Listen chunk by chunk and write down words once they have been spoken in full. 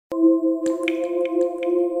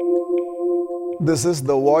This is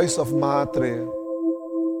the voice of Mahatreya.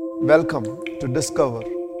 Welcome to discover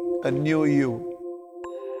a new you.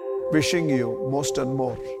 Wishing you most and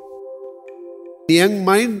more. Young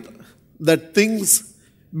mind that thinks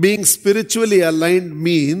being spiritually aligned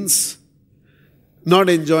means not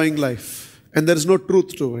enjoying life. And there is no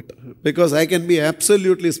truth to it. Because I can be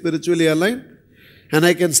absolutely spiritually aligned and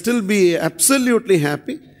I can still be absolutely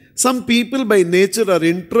happy. Some people by nature are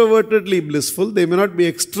introvertedly blissful. They may not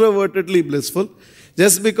be extrovertedly blissful.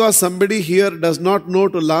 Just because somebody here does not know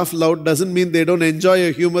to laugh loud doesn't mean they don't enjoy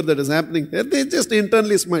a humor that is happening there. They just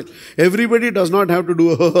internally smile. Everybody does not have to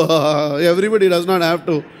do everybody does not have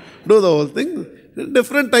to do the whole thing.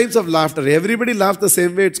 Different types of laughter. Everybody laughs the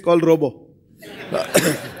same way. It's called robo.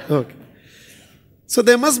 Okay. So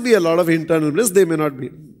there must be a lot of internal bliss. They may not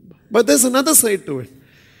be. But there's another side to it.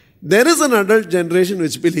 There is an adult generation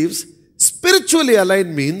which believes spiritually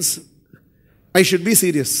aligned means I should be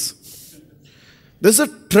serious. There's a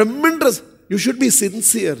tremendous, you should be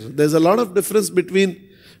sincere. There's a lot of difference between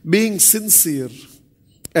being sincere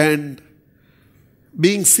and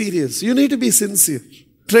being serious. You need to be sincere.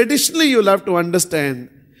 Traditionally, you'll have to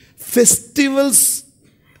understand, festivals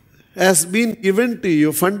has been given to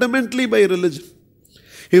you fundamentally by religion.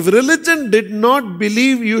 If religion did not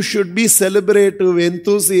believe you should be celebrative,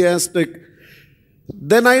 enthusiastic,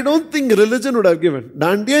 then I don't think religion would have given.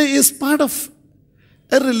 Dandiya is part of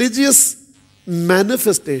a religious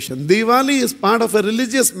manifestation. Diwali is part of a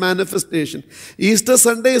religious manifestation. Easter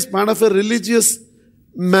Sunday is part of a religious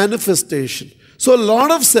manifestation. So a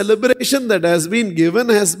lot of celebration that has been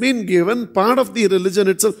given part of the religion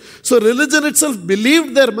itself. So religion itself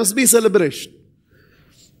believed there must be celebration.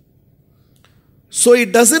 So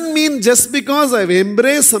it doesn't mean just because I've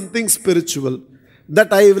embraced something spiritual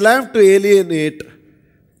that I will have to alienate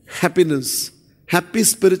happiness. Happy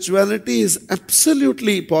spirituality is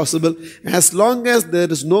absolutely possible as long as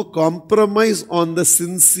there is no compromise on the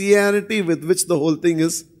sincerity with which the whole thing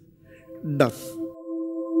is done.